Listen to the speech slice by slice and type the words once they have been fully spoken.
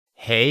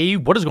Hey,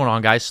 what is going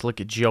on, guys?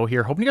 Slick Joe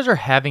here. Hoping you guys are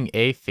having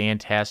a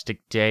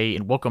fantastic day,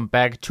 and welcome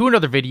back to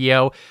another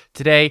video.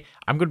 Today,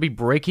 I'm going to be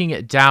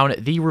breaking down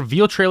the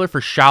reveal trailer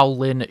for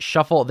Shaolin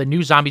Shuffle, the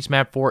new zombies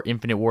map for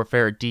Infinite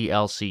Warfare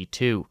DLC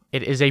 2.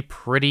 It is a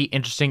pretty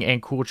interesting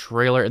and cool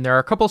trailer, and there are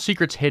a couple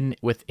secrets hidden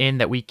within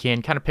that we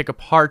can kind of pick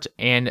apart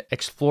and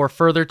explore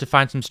further to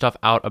find some stuff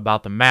out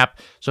about the map.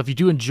 So if you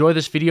do enjoy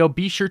this video,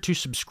 be sure to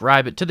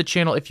subscribe to the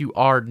channel if you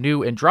are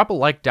new, and drop a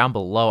like down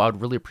below. I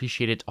would really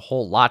appreciate it a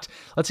whole lot.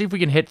 Let's see if we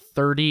can hit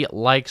 30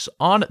 likes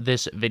on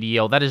this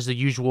video. That is the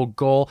usual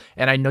goal,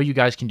 and I know you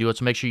guys can do it,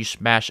 so make sure you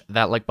smash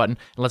that like button,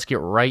 and let's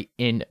get right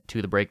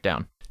into the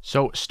breakdown.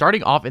 So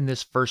starting off in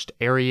this first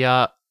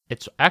area,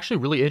 it's actually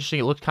really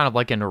interesting. It looks kind of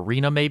like an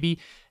arena maybe,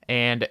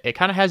 and it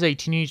kind of has a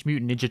Teenage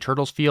Mutant Ninja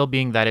Turtles feel,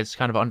 being that it's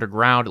kind of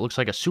underground. It looks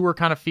like a sewer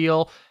kind of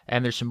feel,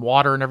 and there's some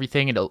water and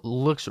everything, and it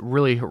looks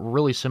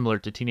really similar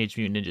to Teenage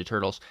Mutant Ninja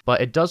Turtles,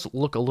 but it does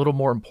look a little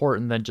more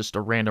important than just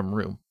a random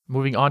room.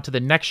 Moving on to the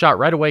next shot,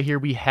 right away here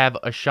we have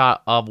a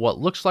shot of what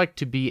looks like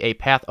to be a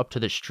path up to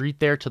the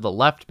street there to the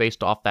left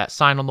based off that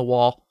sign on the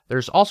wall.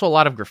 There's also a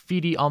lot of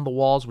graffiti on the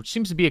walls, which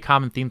seems to be a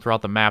common theme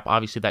throughout the map.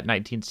 Obviously, that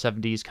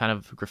 1970s kind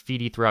of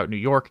graffiti throughout New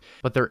York.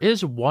 But there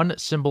is one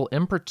symbol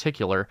in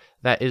particular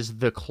that is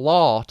the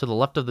claw to the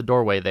left of the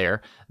doorway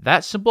there.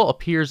 That symbol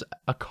appears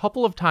a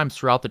couple of times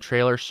throughout the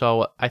trailer,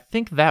 so I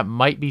think that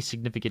might be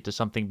significant to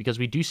something because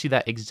we do see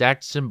that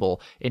exact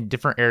symbol in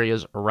different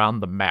areas around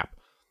the map.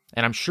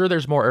 And I'm sure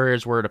there's more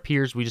areas where it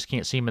appears, we just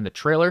can't see them in the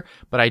trailer,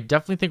 but I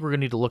definitely think we're going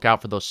to need to look out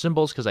for those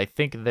symbols because I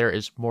think there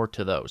is more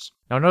to those.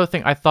 Now, another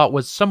thing I thought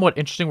was somewhat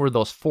interesting were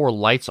those 4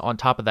 lights on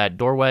top of that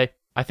doorway.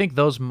 I think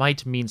those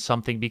might mean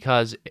something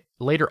because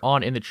later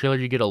on in the trailer,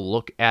 you get a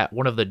look at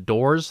one of the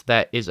doors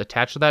that is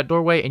attached to that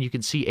doorway, and you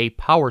can see a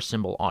power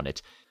symbol on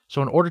it.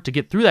 So in order to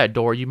get through that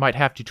door, you might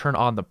have to turn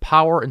on the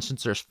power, and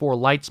since there's 4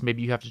 lights,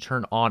 maybe you have to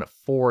turn on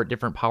 4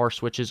 different power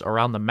switches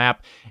around the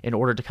map in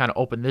order to kind of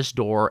open this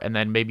door, and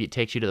then maybe it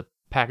takes you to the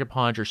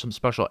Pack-a-Punch or some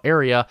special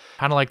area,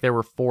 kind of like there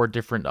were 4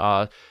 different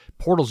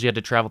portals you had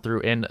to travel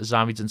through in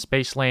Zombies in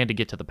Spaceland to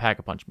get to the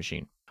Pack-a-Punch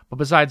machine. But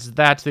besides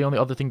that, the only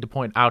other thing to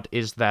point out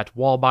is that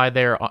wall by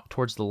there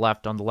towards the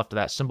left, on the left of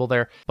that symbol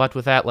there. But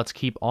with that, let's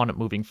keep on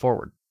moving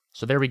forward.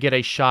 So there we get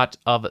a shot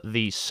of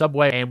the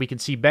subway, and we can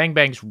see Bang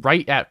Bangs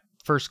right at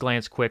first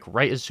glance quick.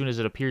 Right as soon as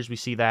it appears, we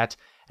see that.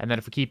 And then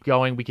if we keep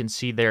going, we can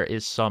see there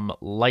is some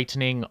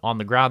lightning on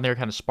the ground there,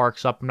 kind of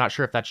sparks up. I'm not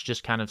sure if that's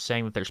just kind of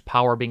saying that there's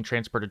power being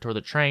transported toward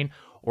the train,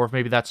 or if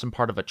maybe that's some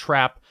part of a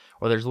trap,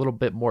 or there's a little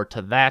bit more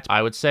to that.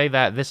 I would say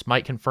that this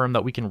might confirm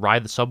that we can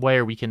ride the subway,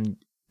 or we can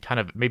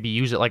kind of maybe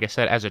use it, like I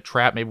said, as a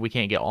trap. Maybe we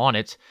can't get on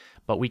it,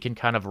 but we can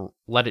kind of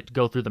let it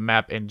go through the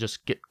map and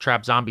just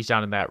trap zombies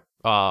down in that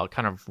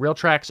kind of rail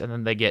tracks, and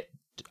then they get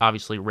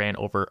obviously ran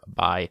over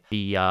by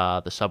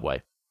the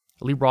subway.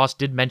 Lee Ross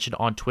did mention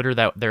on Twitter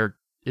that there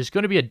is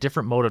going to be a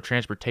different mode of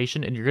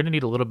transportation, and you're going to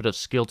need a little bit of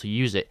skill to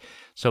use it.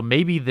 So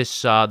maybe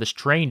this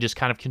train just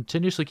kind of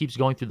continuously keeps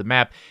going through the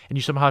map, and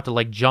you somehow have to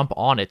like jump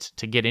on it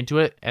to get into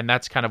it, and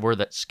that's kind of where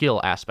that skill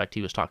aspect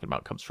he was talking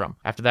about comes from.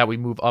 After that, we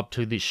move up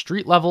to the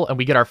street level, and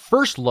we get our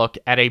first look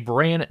at a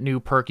brand new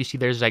perk. You see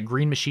there's that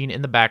green machine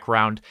in the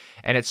background,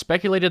 and it's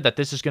speculated that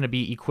this is going to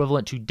be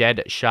equivalent to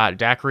Deadshot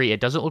Daiquiri. It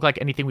doesn't look like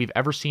anything we've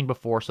ever seen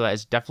before, so that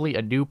is definitely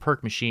a new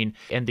perk machine,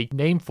 and the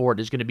name for it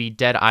is going to be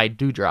Dead-Eye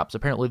Dewdrops.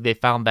 Apparently, they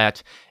found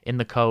that in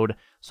the code,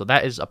 so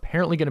that is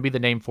apparently going to be the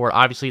name for it.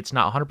 Obviously, it's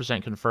not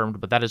 100%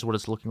 confirmed, but that is what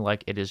it's looking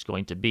like it is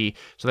going to be.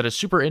 So that is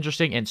super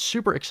interesting and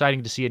super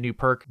exciting to see a new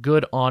perk.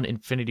 Good on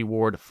Infinity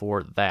Ward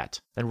for that.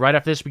 Then right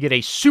after this, we get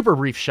a super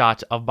brief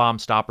shot of bomb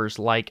stoppers,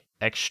 like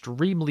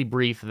extremely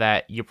brief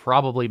that you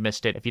probably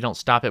missed it if you don't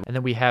stop it. And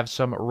then we have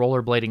some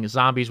rollerblading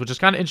zombies, which is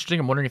kind of interesting.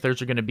 I'm wondering if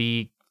those are going to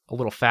be a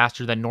little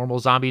faster than normal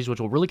zombies, which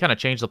will really kind of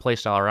change the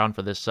playstyle around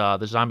for this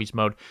the zombies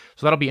mode.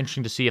 So that'll be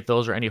interesting to see if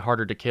those are any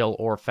harder to kill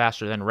or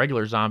faster than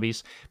regular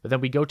zombies. But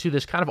then we go to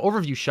this kind of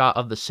overview shot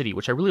of the city,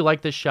 which I really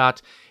like this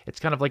shot. It's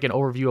kind of like an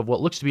overview of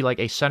what looks to be like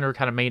a center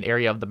kind of main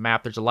area of the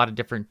map. There's a lot of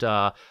different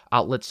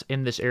outlets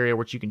in this area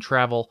which you can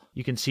travel.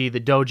 You can see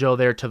the dojo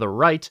there to the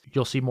right.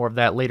 You'll see more of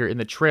that later in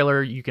the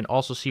trailer. You can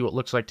also see what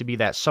looks like to be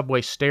that subway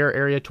stair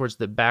area towards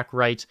the back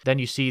right. Then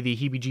you see the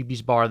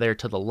heebie-jeebies bar there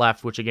to the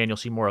left, which again, you'll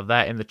see more of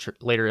that in the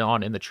later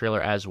on in the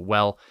trailer as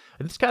well.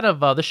 And it's kind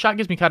of this shot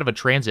gives me kind of a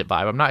transit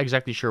vibe. I'm not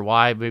exactly sure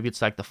why. Maybe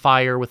it's like the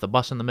fire with the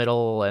bus in the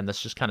middle and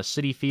this just kind of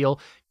city feel,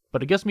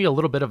 but it gives me a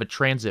little bit of a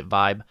transit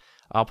vibe.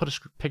 I'll put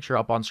a picture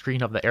up on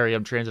screen of the area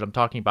of transit I'm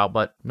talking about,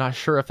 but not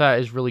sure if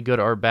that is really good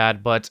or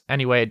bad. But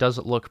anyway, it does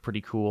look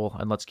pretty cool,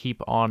 and let's keep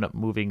on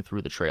moving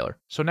through the trailer.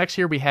 So next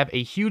here we have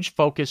a huge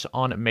focus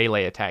on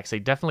melee attacks. They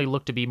definitely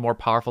look to be more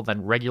powerful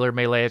than regular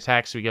melee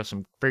attacks. So we have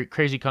some very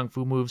crazy kung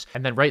fu moves,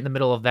 and then right in the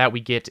middle of that we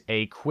get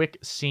a quick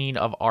scene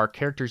of our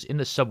characters in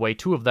the subway,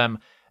 2 of them,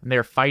 and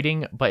they're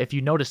fighting, but if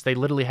you notice, they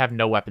literally have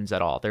no weapons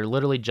at all. They're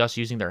literally just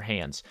using their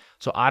hands.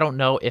 So I don't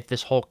know if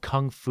this whole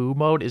Kung Fu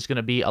mode is going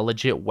to be a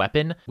legit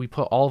weapon. We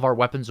put all of our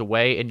weapons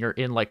away and you're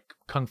in like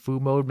Kung Fu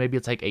mode. Maybe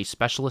it's like a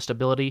specialist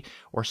ability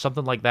or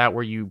something like that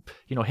where you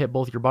hit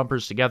both your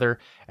bumpers together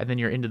and then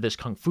you're into this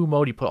Kung Fu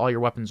mode. You put all your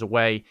weapons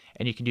away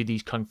and you can do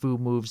these Kung Fu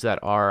moves that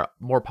are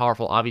more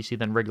powerful, obviously,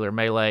 than regular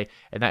melee.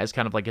 And that is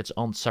kind of like its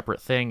own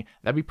separate thing.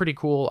 That'd be pretty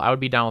cool. I would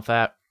be down with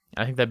that.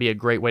 I think that'd be a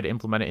great way to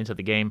implement it into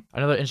the game.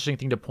 Another interesting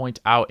thing to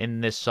point out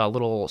in this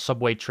little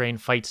subway train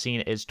fight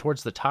scene is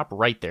towards the top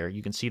right there.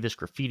 You can see this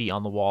graffiti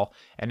on the wall,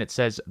 and it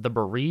says, "The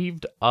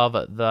bereaved of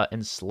the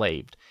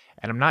enslaved."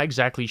 And I'm not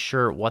exactly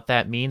sure what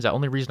that means. The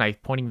only reason I'm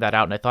pointing that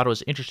out, and I thought it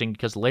was interesting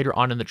because later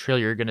on in the trailer,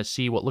 you're going to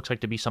see what looks like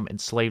to be some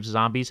enslaved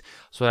zombies.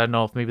 So I don't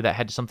know if maybe that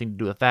had something to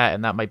do with that,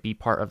 and that might be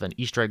part of an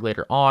Easter egg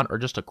later on, or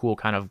just a cool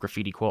kind of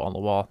graffiti quote on the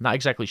wall. Not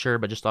exactly sure,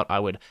 but just thought I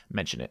would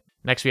mention it.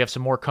 Next, we have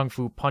some more Kung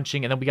Fu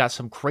punching, and then we got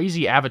some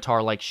crazy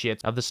Avatar-like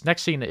shit. Now, this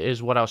next scene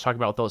is what I was talking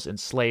about with those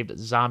enslaved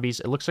zombies.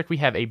 It looks like we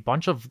have a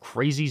bunch of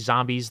crazy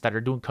zombies that are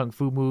doing Kung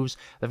Fu moves.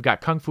 They've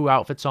got Kung Fu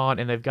outfits on,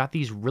 and they've got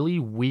these really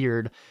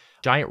weird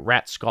giant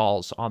rat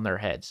skulls on their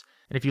heads.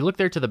 And if you look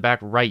there to the back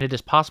right, it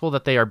is possible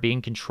that they are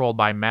being controlled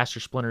by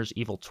Master Splinter's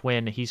evil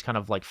twin. He's kind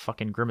of like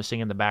fucking grimacing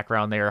in the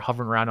background there,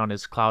 hovering around on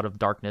his cloud of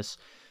darkness.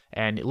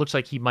 And it looks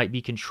like he might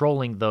be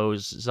controlling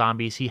those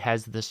zombies. He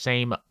has the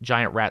same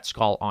giant rat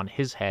skull on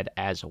his head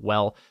as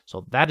well.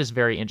 So that is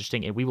very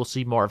interesting, and we will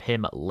see more of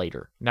him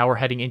later. Now we're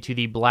heading into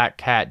the Black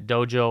Cat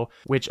Dojo,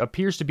 which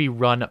appears to be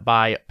run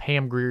by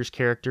Pam Grier's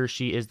character.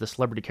 She is the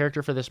celebrity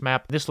character for this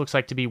map. This looks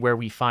like to be where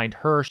we find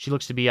her. She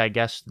looks to be, I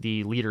guess,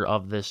 the leader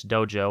of this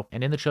dojo.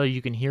 And in the trailer,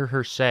 you can hear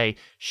her say,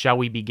 "Shall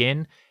we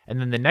begin?" And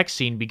then the next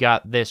scene, we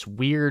got this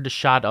weird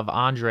shot of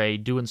Andre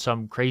doing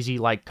some crazy,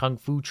 like, Kung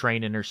Fu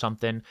training or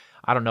something.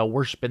 I don't know,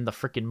 worshiping the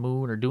freaking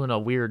moon or doing a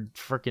weird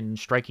freaking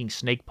striking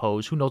snake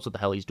pose. Who knows what the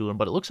hell he's doing,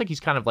 but it looks like he's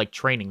kind of like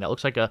training. That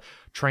looks like a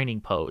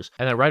training pose.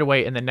 And then right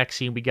away in the next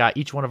scene, we got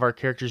each one of our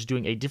characters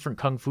doing a different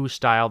Kung Fu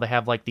style. They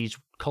have like these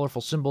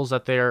colorful symbols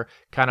that they're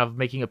kind of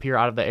making appear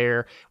out of the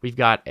air. We've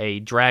got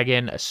a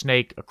dragon, a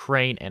snake, a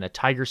crane, and a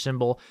tiger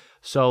symbol.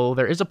 So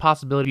there is a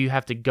possibility you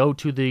have to go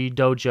to the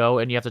dojo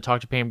and you have to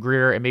talk to Pam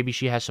Grier, and maybe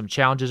she has some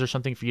challenges or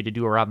something for you to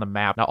do around the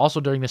map. Now, also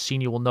during this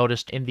scene, you will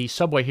notice in the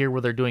subway here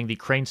where they're doing the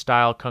crane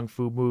style Kung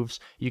Fu moves,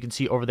 you can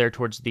see over there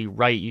towards the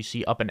right, you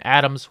see Up and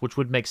Adams, which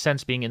would make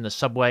sense being in the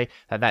subway,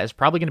 that is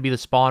probably going to be the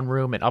spawn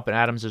room, and Up and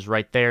Adams is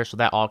right there. So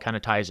that all kind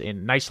of ties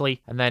in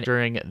nicely. And then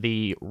during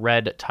the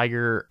red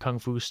tiger Kung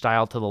Fu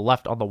style to the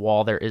left on the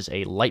wall, there is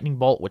a lightning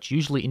bolt, which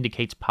usually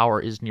indicates power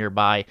is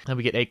nearby. Then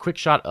we get a quick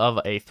shot of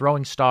a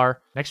throwing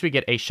star. Next, we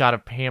get a shot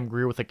of Pam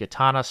Grier with a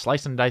katana,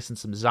 slicing and dicing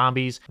some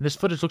zombies. And this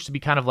footage looks to be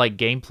kind of like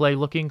gameplay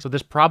looking, so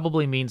this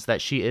probably means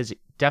that she is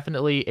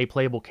definitely a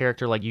playable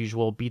character like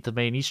usual. Beat the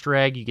main Easter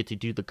egg, you get to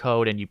do the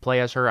code, and you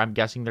play as her. I'm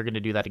guessing they're going to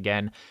do that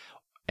again.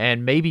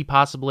 And maybe,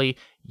 possibly,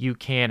 you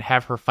can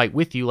have her fight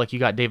with you, like you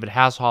got David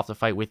Hasselhoff to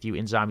fight with you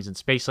in Zombies in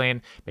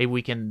Spaceland. Maybe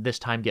we can this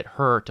time get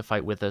her to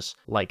fight with us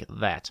like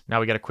that. Now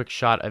we got a quick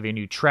shot of a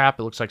new trap.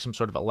 It looks like some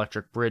sort of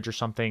electric bridge or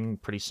something.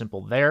 Pretty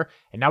simple there.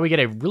 And now we get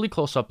a really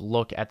close-up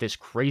look at this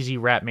crazy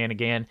rat man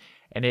again.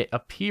 And it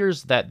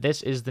appears that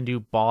this is the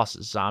new boss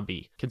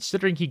zombie.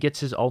 Considering he gets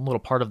his own little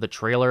part of the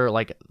trailer,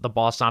 like the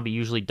boss zombie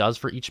usually does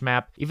for each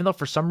map, even though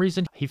for some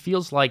reason he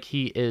feels like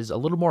he is a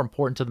little more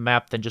important to the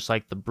map than just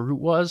like the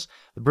Brute was.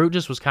 The Brute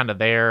just was kind of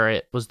there,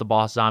 it was the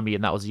boss zombie,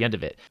 and that was the end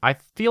of it. I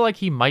feel like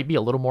he might be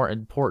a little more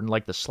important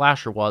like the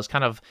Slasher was,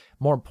 kind of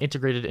more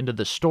integrated into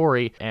the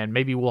story, and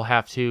maybe we'll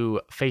have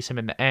to face him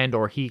in the end,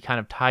 or he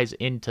kind of ties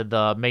into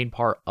the main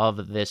part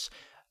of this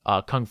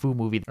Kung Fu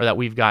movie or that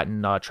we've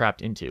gotten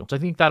trapped into. So I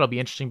think that'll be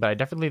interesting, but I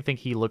definitely think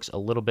he looks a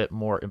little bit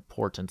more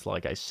important.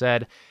 Like I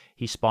said,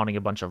 he's spawning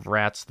a bunch of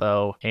rats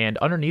though, and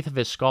underneath of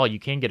his skull, you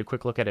can get a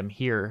quick look at him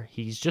here.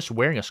 He's just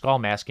wearing a skull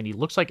mask, and he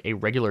looks like a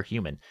regular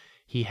human.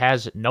 He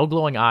has no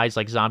glowing eyes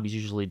like zombies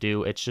usually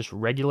do. It's just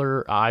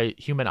regular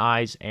human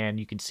eyes, and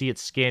you can see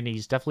its skin.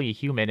 He's definitely a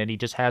human, and he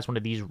just has one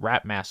of these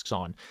rat masks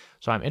on.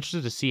 So I'm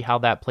interested to see how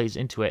that plays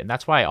into it, and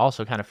that's why I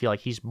also kind of feel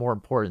like he's more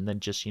important than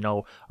just, you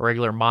know, a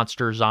regular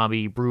monster,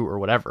 zombie, brute, or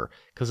whatever.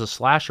 Because the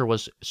Slasher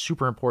was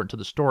super important to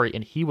the story,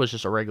 and he was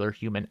just a regular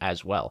human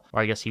as well.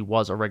 Or I guess he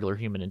was a regular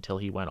human until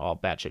he went all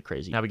batshit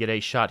crazy. Now we get a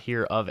shot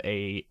here of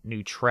a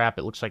new trap.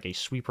 It looks like a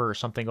sweeper or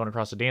something going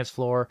across the dance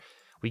floor.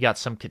 We got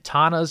some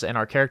katanas, and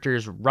our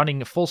characters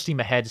running full steam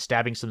ahead,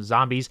 stabbing some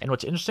zombies. And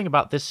what's interesting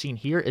about this scene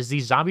here is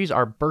these zombies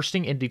are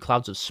bursting into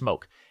clouds of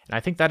smoke. And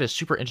I think that is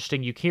super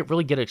interesting. You can't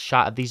really get a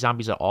shot of these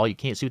zombies at all. You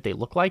can't see what they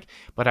look like.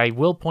 But I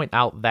will point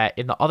out that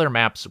in the other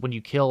maps, when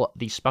you kill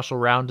the special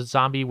round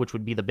zombie, which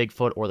would be the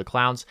Bigfoot or the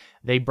clowns,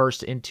 they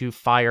burst into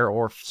fire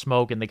or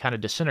smoke, and they kind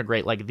of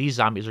disintegrate like these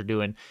zombies are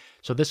doing.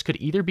 So this could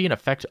either be an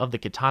effect of the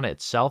katana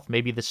itself.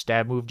 Maybe the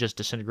stab move just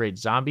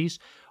disintegrates zombies.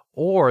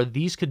 Or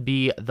these could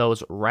be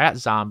those rat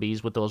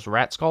zombies with those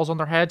rat skulls on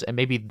their heads, and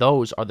maybe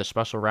those are the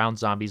special round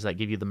zombies that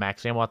give you the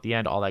max ammo at the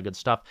end, all that good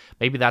stuff.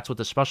 Maybe that's what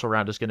the special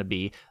round is going to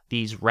be,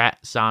 these rat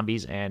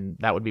zombies, and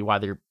that would be why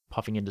they're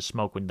puffing into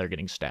smoke when they're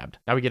getting stabbed.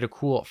 Now we get a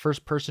cool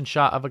first-person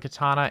shot of a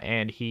katana,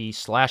 and he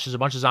slashes a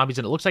bunch of zombies,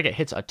 and it looks like it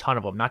hits a ton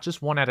of them, not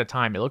just one at a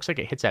time. It looks like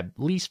it hits at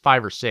least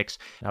 5 or 6.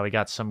 Now we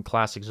got some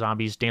classic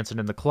zombies dancing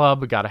in the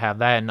club. We gotta have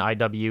that in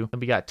IW. Then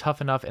we got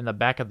Tough Enough in the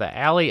back of the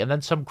alley, and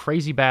then some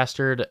crazy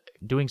bastard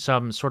doing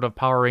some sort of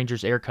Power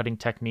Rangers air cutting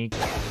technique.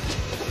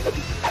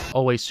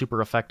 Always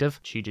super effective.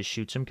 She just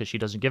shoots him because she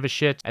doesn't give a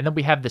shit. And then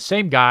we have the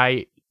same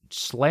guy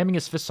slamming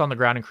his fists on the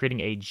ground and creating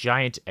a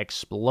giant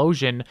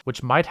explosion,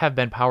 which might have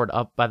been powered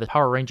up by the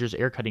Power Rangers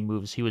air cutting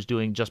moves he was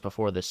doing just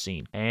before this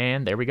scene.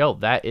 And there we go.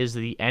 That is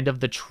the end of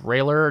the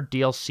trailer.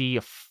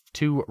 DLC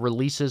 2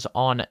 releases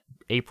on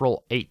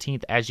April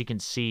 18th. As you can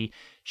see,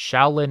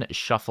 Shaolin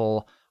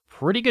Shuffle.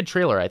 Pretty good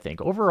trailer, I think.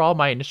 Overall,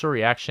 my initial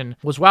reaction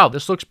was, wow,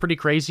 this looks pretty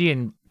crazy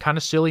and kind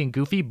of silly and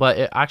goofy, but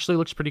it actually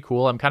looks pretty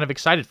cool. I'm kind of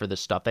excited for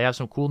this stuff. They have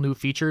some cool new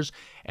features,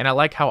 and I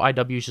like how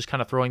IW is just kind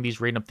of throwing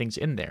these random things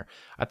in there.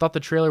 I thought the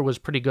trailer was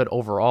pretty good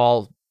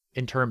overall.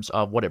 In terms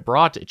of what it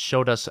brought, it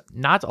showed us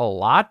not a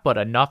lot, but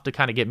enough to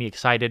kind of get me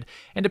excited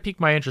and to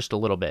pique my interest a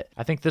little bit.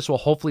 I think this will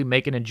hopefully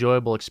make an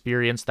enjoyable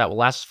experience that will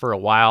last for a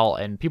while,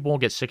 and people won't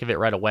get sick of it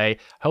right away.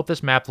 I hope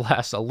this map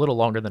lasts a little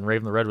longer than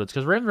RAVE and the Redwoods,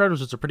 because RAVE and the Redwoods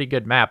was a pretty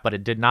good map, but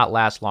it did not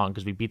last long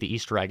because we beat the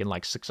Easter egg in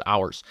like 6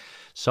 hours.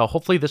 So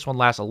hopefully this one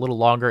lasts a little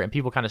longer and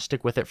people kind of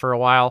stick with it for a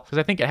while, because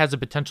I think it has the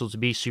potential to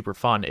be super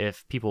fun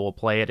if people will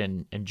play it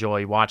and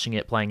enjoy watching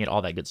it, playing it,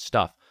 all that good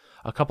stuff.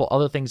 A couple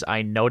other things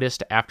I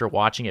noticed after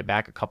watching it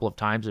back a couple of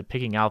times and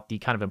picking out the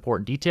kind of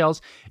important details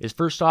is,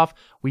 first off,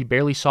 we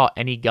barely saw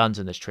any guns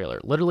in this trailer.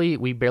 Literally,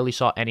 we barely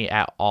saw any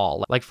at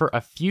all. Like, for a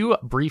few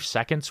brief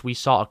seconds, we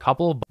saw a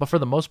couple, but for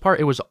the most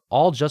part, it was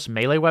all just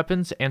melee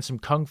weapons and some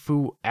Kung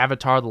Fu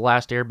Avatar The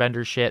Last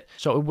Airbender shit.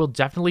 So it will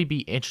definitely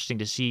be interesting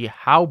to see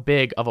how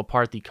big of a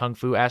part the Kung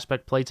Fu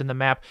aspect plays in the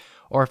map,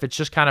 or if it's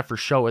just kind of for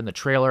show in the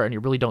trailer and you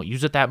really don't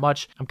use it that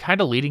much. I'm kind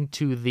of leading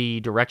to the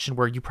direction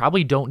where you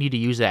probably don't need to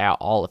use it at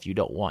all if you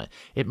don't want.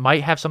 It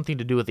might have something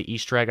to do with the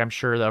Easter egg. I'm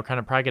sure they're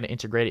probably going to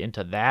integrate it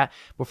into that,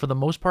 but for the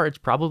most part, it's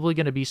probably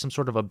going to be some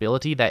sort of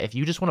ability that if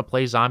you just want to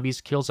play zombies,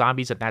 kill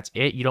zombies, and that's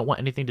it, you don't want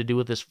anything to do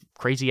with this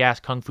crazy-ass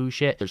Kung Fu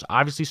shit. There's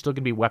obviously still going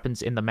to be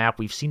weapons in the map.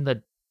 We've seen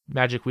the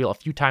magic wheel a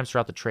few times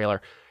throughout the trailer,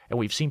 and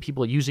we've seen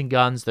people using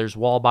guns. There's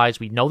wall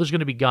buys. We know there's going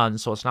to be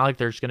guns, so it's not like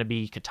there's going to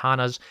be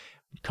katanas,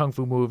 Kung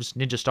Fu moves,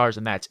 ninja stars,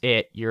 and that's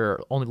it.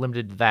 You're only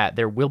limited to that.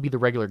 There will be the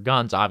regular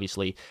guns,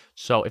 obviously.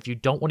 So if you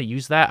don't want to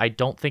use that, I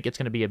don't think it's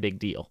going to be a big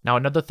deal. Now,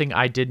 another thing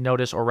I did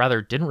notice, or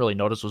rather didn't really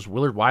notice, was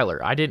Willard Wyler.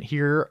 I didn't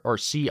hear or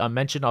see a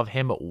mention of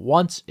him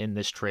once in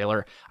this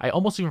trailer. I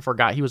almost even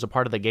forgot he was a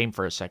part of the game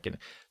for a second.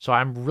 So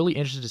I'm really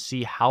interested to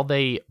see how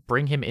they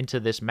bring him into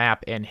this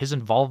map and his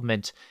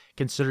involvement,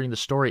 considering the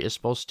story is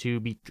supposed to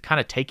be kind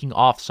of taking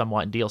off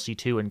somewhat in DLC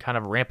 2 and kind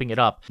of ramping it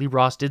up. Lee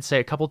Ross did say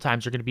a couple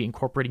times they're going to be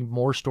incorporating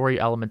more story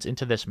elements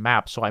into this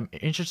map, so I'm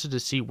interested to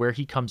see where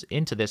he comes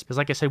into this, because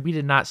like I said, we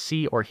did not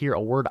see or hear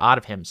a word out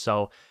of him,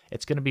 so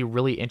it's going to be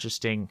really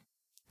interesting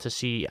to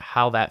see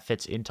how that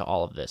fits into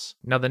all of this.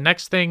 Now, the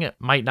next thing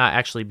might not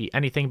actually be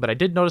anything, but I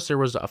did notice there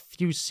was a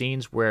few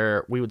scenes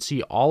where we would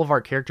see all of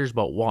our characters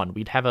but one.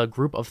 We'd have a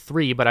group of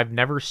 3, but I've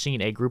never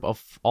seen a group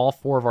of all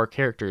 4 of our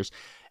characters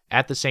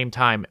at the same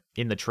time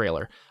in the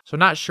trailer. So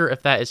not sure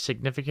if that is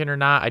significant or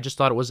not. I just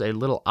thought it was a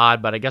little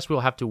odd, but I guess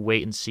we'll have to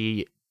wait and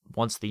see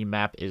once the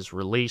map is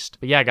released.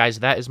 But yeah, guys,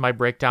 that is my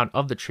breakdown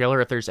of the trailer.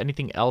 If there's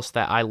anything else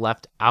that I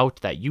left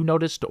out that you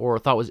noticed or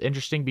thought was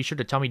interesting, be sure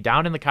to tell me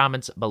down in the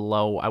comments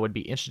below. I would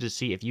be interested to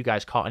see if you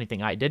guys caught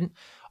anything I didn't.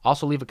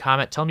 Also, leave a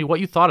comment telling me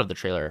what you thought of the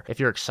trailer. If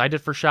you're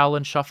excited for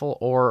Shaolin Shuffle,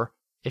 or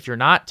if you're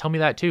not, tell me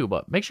that too,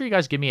 but make sure you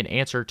guys give me an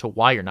answer to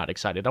why you're not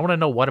excited. I want to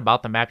know what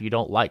about the map you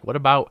don't like. What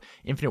about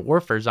Infinite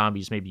Warfare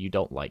zombies maybe you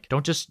don't like?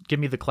 Don't just give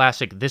me the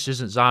classic, this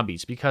isn't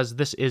zombies, because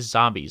this is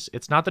zombies.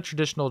 It's not the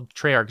traditional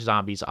Treyarch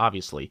zombies,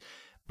 obviously,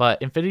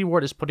 but Infinity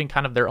Ward is putting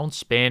kind of their own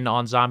spin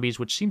on zombies,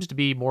 which seems to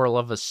be more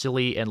of a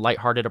silly and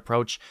lighthearted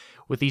approach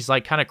with these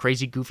like kind of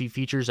crazy goofy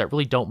features that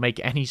really don't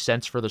make any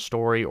sense for the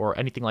story or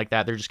anything like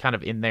that. They're just kind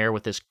of in there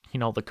with this,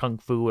 you know, the Kung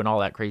Fu and all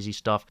that crazy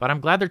stuff. But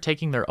I'm glad they're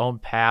taking their own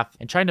path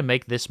and trying to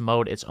make this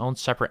mode its own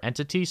separate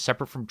entity,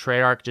 separate from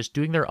Treyarch, just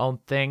doing their own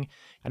thing.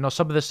 I know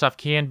some of this stuff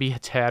can be a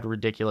tad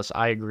ridiculous.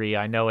 I agree.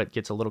 I know it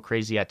gets a little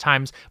crazy at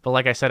times, but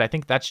like I said, I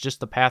think that's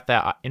just the path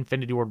that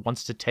Infinity Ward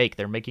wants to take.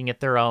 They're making it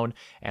their own,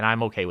 and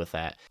I'm okay with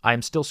that.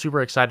 I'm still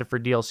super excited for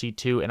DLC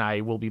 2, and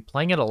I will be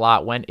playing it a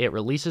lot when it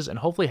releases and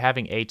hopefully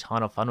having a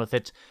ton of fun with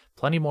it.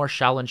 Plenty more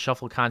Shaolin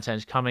Shuffle content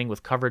is coming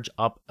with coverage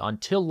up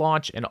until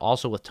launch, and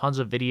also with tons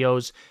of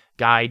videos,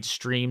 guides,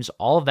 streams,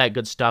 all of that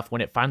good stuff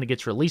when it finally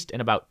gets released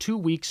in about 2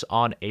 weeks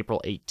on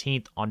April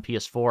 18th on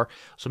PS4.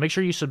 So make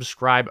sure you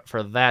subscribe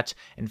for that,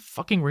 and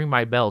fucking ring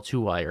my bell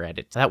too while you're at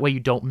it. That way you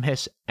don't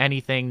miss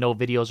anything, no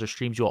videos or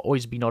streams. You will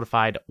always be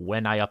notified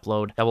when I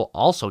upload. That will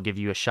also give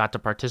you a shot to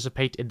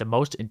participate in the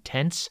most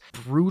intense,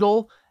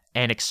 brutal,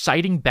 and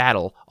exciting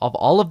battle of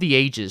all of the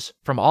ages,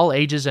 from all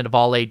ages and of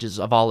all ages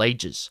of all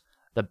ages.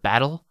 The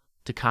battle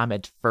to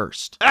comment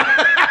first.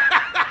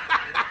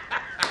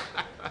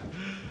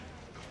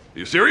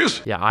 You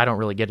serious? Yeah, I don't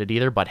really get it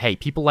either, but hey,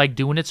 people like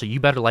doing it, so you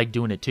better like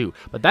doing it too.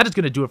 But that is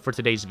going to do it for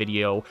today's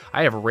video.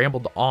 I have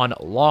rambled on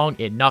long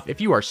enough. If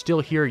you are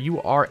still here,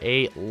 you are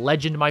a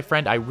legend, my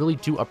friend. I really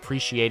do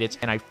appreciate it,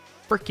 and I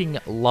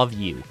freaking love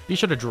you. Be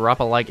sure to drop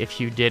a like if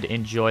you did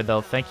enjoy,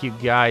 though. Thank you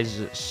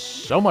guys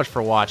so much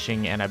for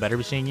watching, and I better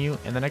be seeing you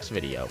in the next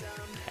video.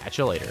 Catch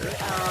you later.